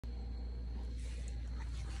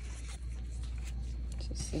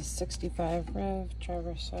This is 65 rev,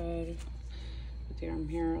 driver's side with the arm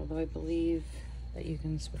here, although I believe that you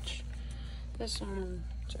can switch this arm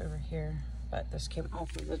to over here, but this came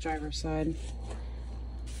off of the driver's side.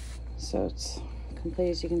 So it's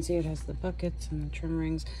complete. As you can see, it has the buckets and the trim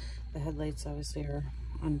rings. The headlights obviously are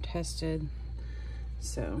untested,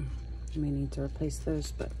 so you may need to replace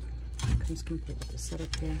those, but it comes complete with the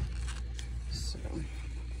setup here. So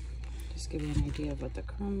just give you an idea of what the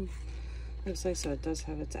chrome looks like. So it does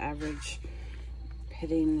have its average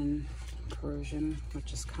pitting and corrosion,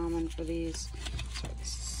 which is common for these. Sorry, this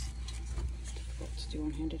is difficult to do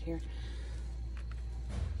one-handed here.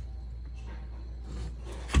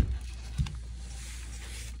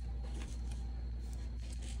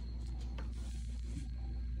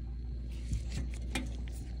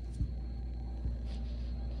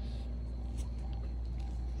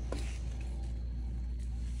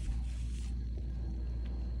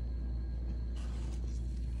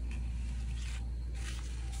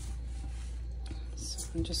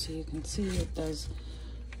 And just so you can see, it does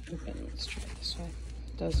open. Let's try it this way.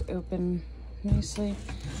 It does open nicely,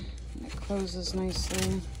 and it closes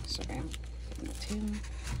nicely. Sorry, I'm putting the tail.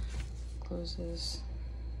 Closes.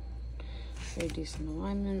 Very decent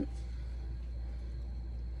alignment.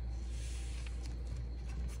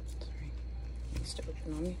 Sorry, it needs to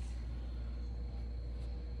open on me.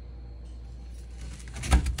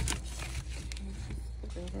 Okay,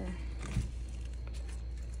 flip it over.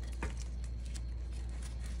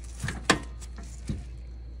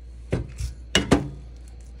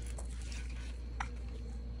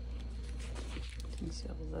 See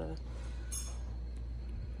all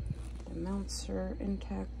the mounts are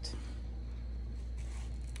intact.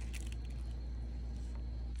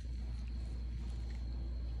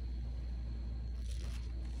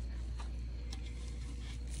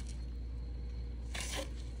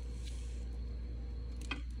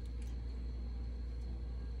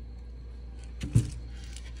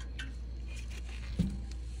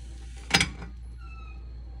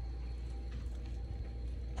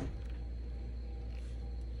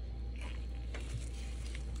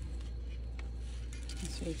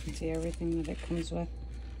 So you can see everything that it comes with.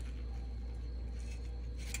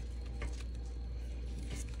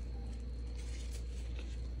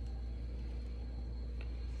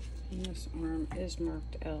 And this arm is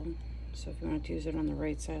marked L, so if you want to use it on the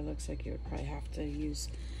right side, it looks like you would probably have to use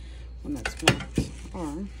one that's marked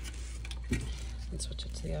R and switch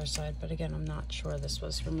it to the other side. But again, I'm not sure this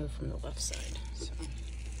was removed from the left side. So